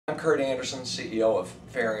I'm Curt Anderson, CEO of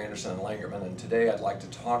Anderson and Langerman, and today I'd like to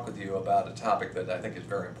talk with you about a topic that I think is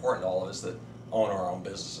very important to all of us that own our own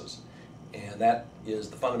businesses. And that is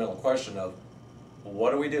the fundamental question of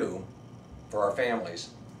what do we do for our families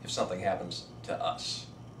if something happens to us?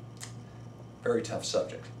 Very tough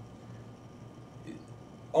subject.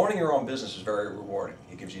 Owning your own business is very rewarding.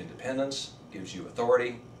 It gives you independence, gives you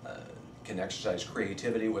authority, can exercise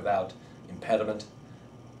creativity without impediment.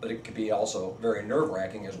 But it can be also very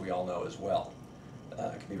nerve-wracking, as we all know as well.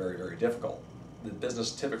 It can be very, very difficult. The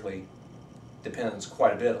business typically depends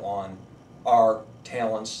quite a bit on our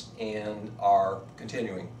talents and our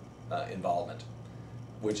continuing involvement,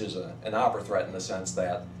 which is an opera threat in the sense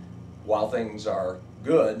that while things are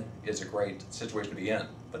good, it's a great situation to be in.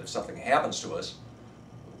 But if something happens to us,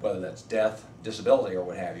 whether that's death, disability, or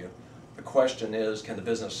what have you, the question is, can the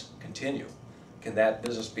business continue? Can that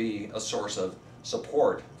business be a source of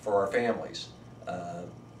support for our families,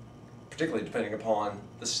 particularly depending upon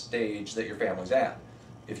the stage that your family's at.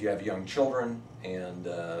 If you have young children and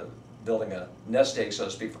building a nest egg, so to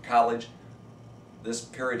speak, for college, this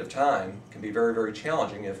period of time can be very, very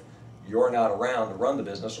challenging if you're not around to run the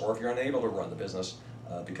business or if you're unable to run the business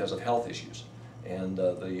because of health issues. And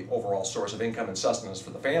the overall source of income and sustenance for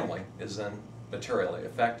the family is then materially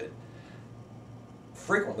affected.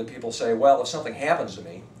 Frequently people say, well, if something happens to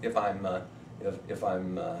me, if I'm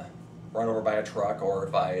run over by a truck or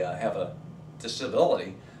if I have a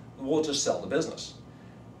disability, we'll just sell the business.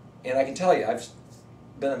 And I can tell you, I've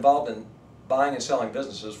been involved in buying and selling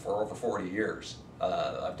businesses for over 40 years.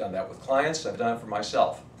 I've done that with clients, I've done it for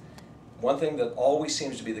myself. One thing that always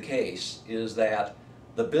seems to be the case is that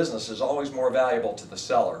the business is always more valuable to the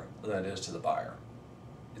seller than it is to the buyer.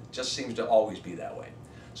 It just seems to always be that way.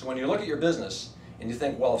 So when you look at your business and you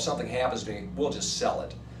think, well, if something happens to me, we'll just sell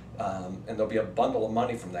it. And there'll be a bundle of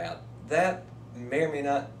money from that. That may or may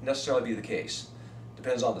not necessarily be the case.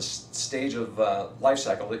 Depends on the stage of life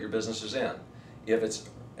cycle that your business is in. If it's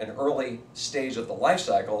an early stage of the life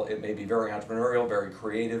cycle, it may be very entrepreneurial, very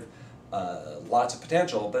creative, lots of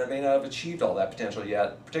potential, but it may not have achieved all that potential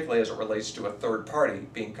yet, particularly as it relates to a third party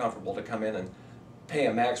being comfortable to come in and pay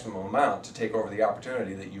a maximum amount to take over the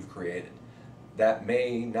opportunity that you've created. That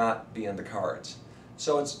may not be in the cards.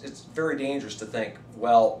 So it's very dangerous to think,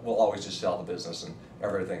 well, we'll always just sell the business and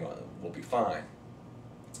everything will be fine.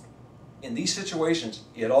 In these situations,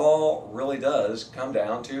 it all really does come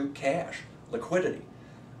down to cash, liquidity.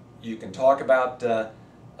 You can talk about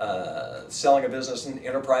selling a business and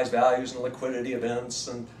enterprise values and liquidity events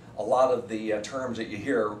and a lot of the terms that you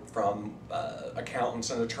hear from accountants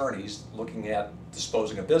and attorneys looking at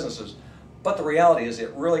disposing of businesses. But the reality is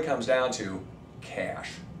it really comes down to cash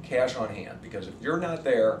on hand, because if you're not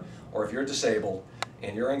there or if you're disabled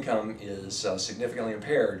and your income is significantly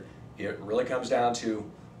impaired, it really comes down to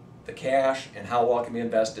the cash and how well it can be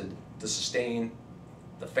invested to sustain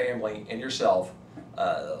the family and yourself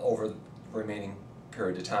over the remaining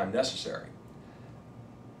period of time necessary.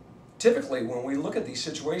 Typically, when we look at these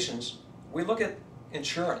situations, we look at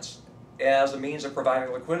insurance as a means of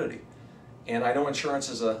providing liquidity. And I know insurance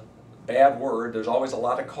is a bad word. There's always a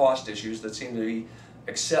lot of cost issues that seem to be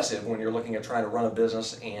excessive when you're looking at trying to run a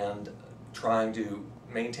business and trying to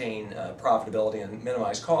maintain profitability and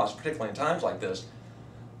minimize costs, particularly in times like this.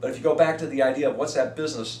 But if you go back to the idea of what's that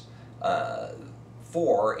business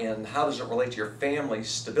for and how does it relate to your family's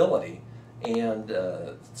stability and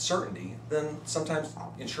certainty, then sometimes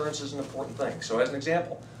insurance is an important thing. So as an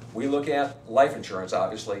example, we look at life insurance,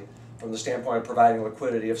 obviously, from the standpoint of providing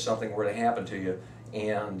liquidity if something were to happen to you,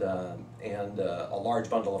 and a large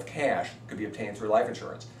bundle of cash could be obtained through life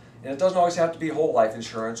insurance. And it doesn't always have to be whole life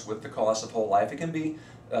insurance with the cost of whole life. It can be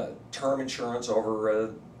term insurance over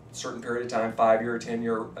a certain period of time, 5-year or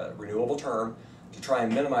 10-year renewable term, to try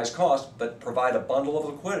and minimize cost, but provide a bundle of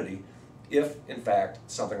liquidity if, in fact,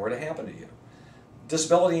 something were to happen to you.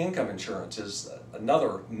 Disability income insurance is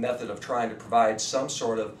another method of trying to provide some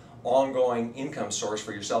sort of ongoing income source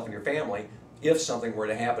for yourself and your family if something were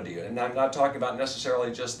to happen to you. And I'm not talking about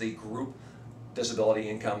necessarily just the group disability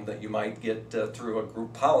income that you might get through a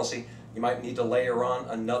group policy. You might need to layer on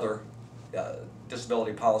another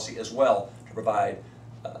disability policy as well to provide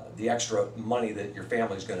the extra money that your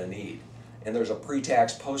family is going to need. And there's a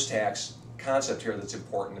pre-tax, post-tax concept here that's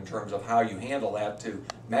important in terms of how you handle that to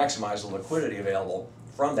maximize the liquidity available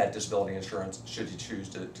from that disability insurance should you choose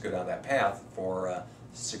to go down that path for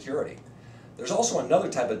security. There's also another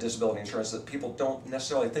type of disability insurance that people don't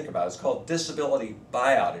necessarily think about. It's called disability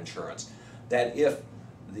buyout insurance. That if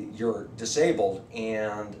you're disabled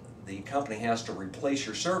and the company has to replace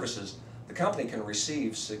your services, the company can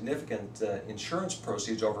receive significant insurance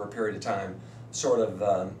proceeds over a period of time sort of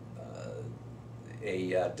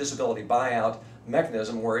a disability buyout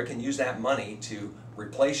mechanism where it can use that money to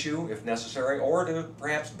replace you if necessary, or to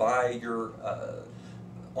perhaps buy your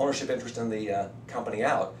ownership interest in the company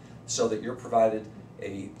out, so that you're provided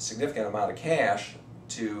a significant amount of cash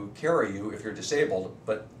to carry you if you're disabled,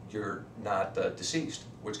 but you're not deceased,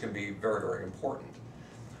 which can be very, very important.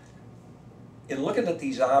 In looking at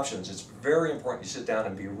these options, it's very important you sit down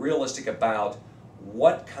and be realistic about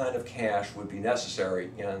what kind of cash would be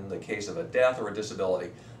necessary in the case of a death or a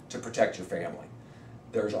disability to protect your family.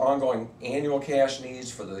 There's ongoing annual cash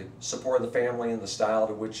needs for the support of the family in the style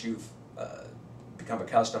to which you've become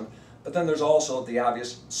accustomed, but then there's also the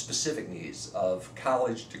obvious specific needs of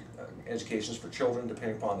college educations for children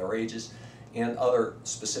depending upon their ages, and other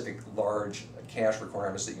specific large cash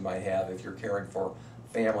requirements that you might have if you're caring for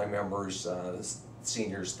family members,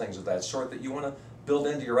 seniors, things of that sort, that you want to build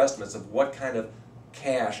into your estimates of what kind of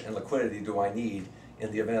cash and liquidity do I need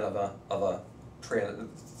in the event of a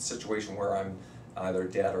situation where I'm either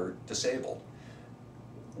dead or disabled.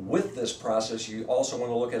 With this process, you also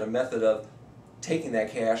want to look at a method of taking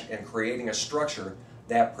that cash and creating a structure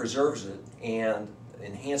that preserves it and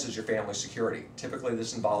enhances your family's security. Typically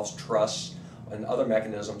this involves trusts and other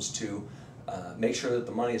mechanisms to make sure that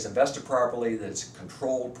the money is invested properly, that it's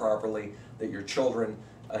controlled properly, that your children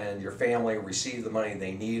and your family receive the money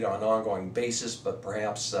they need on an ongoing basis, but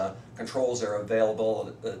perhaps controls are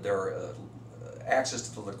available, their access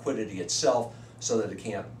to the liquidity itself, so that it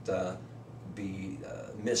can't be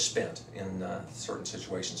misspent in certain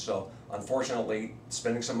situations. So unfortunately,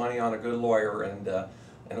 spending some money on a good lawyer and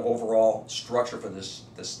an overall structure for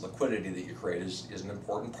this liquidity that you create is an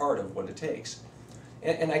important part of what it takes.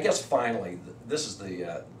 And I guess finally, this is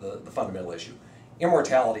the fundamental issue.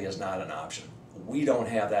 Immortality is not an option. We don't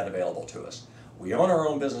have that available to us. We own our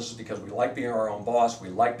own businesses because we like being our own boss, we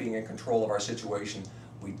like being in control of our situation.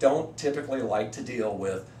 We don't typically like to deal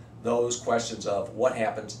with those questions of what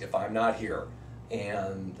happens if I'm not here.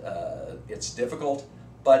 And it's difficult,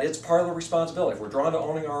 but it's part of the responsibility. If we're drawn to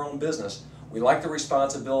owning our own business, we like the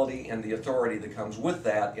responsibility and the authority that comes with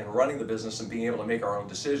that in running the business and being able to make our own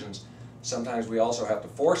decisions. Sometimes we also have to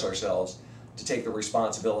force ourselves to take the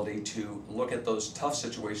responsibility to look at those tough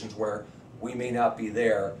situations where we may not be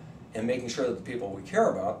there, and making sure that the people we care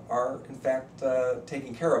about are in fact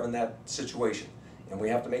taken care of in that situation. And we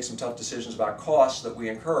have to make some tough decisions about costs that we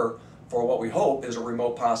incur for what we hope is a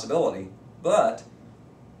remote possibility, but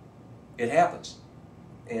it happens.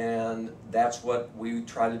 And that's what we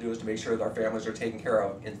try to do, is to make sure that our families are taken care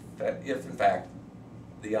of if in fact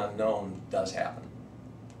the unknown does happen.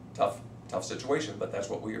 Tough situation, but that's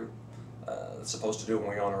what we're supposed to do when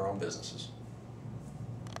we own our own businesses.